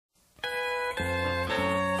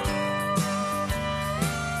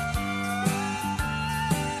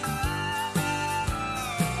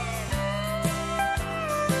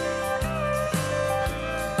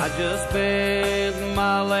just spent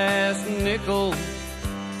my last nickel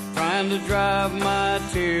trying to drive my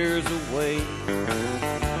tears away,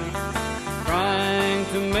 trying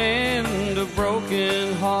to mend a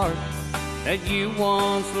broken heart that you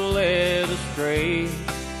once led astray.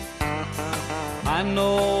 I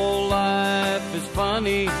know life is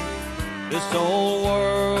funny, this whole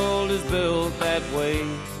world is built that way.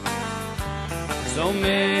 So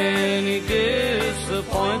many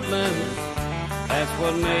disappointments, that's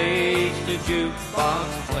what makes the jukebox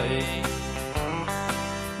play.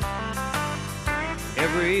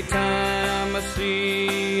 Every time I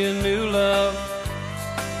see a new love,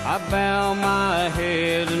 I bow my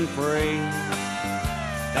head and pray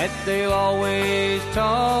that they'll always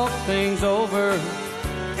talk things over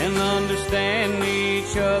and understand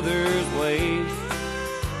each other's ways.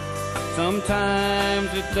 Sometimes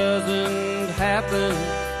it doesn't happen,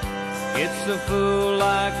 it's a fool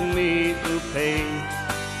like me who pays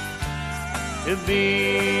to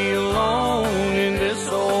be alone in this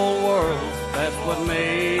old world. That's what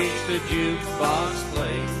makes the jukebox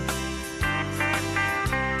play.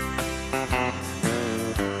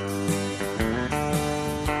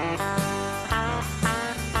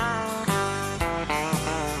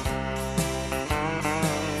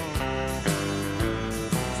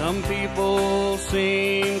 Some people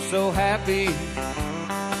seem so happy,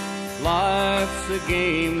 life's a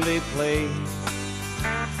game they play.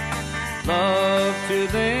 Love to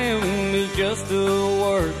them is just a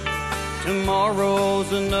word,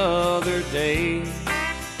 tomorrow's another day.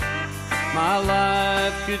 My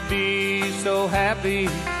life could be so happy,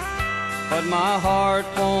 but my heart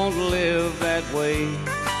won't live that way.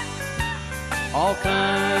 All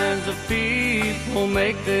kinds of people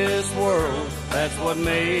make this world, that's what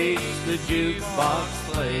makes the jukebox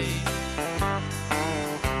play.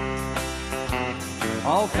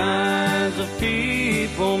 All kinds of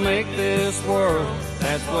people make this world,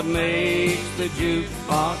 that's what makes the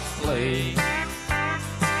jukebox play.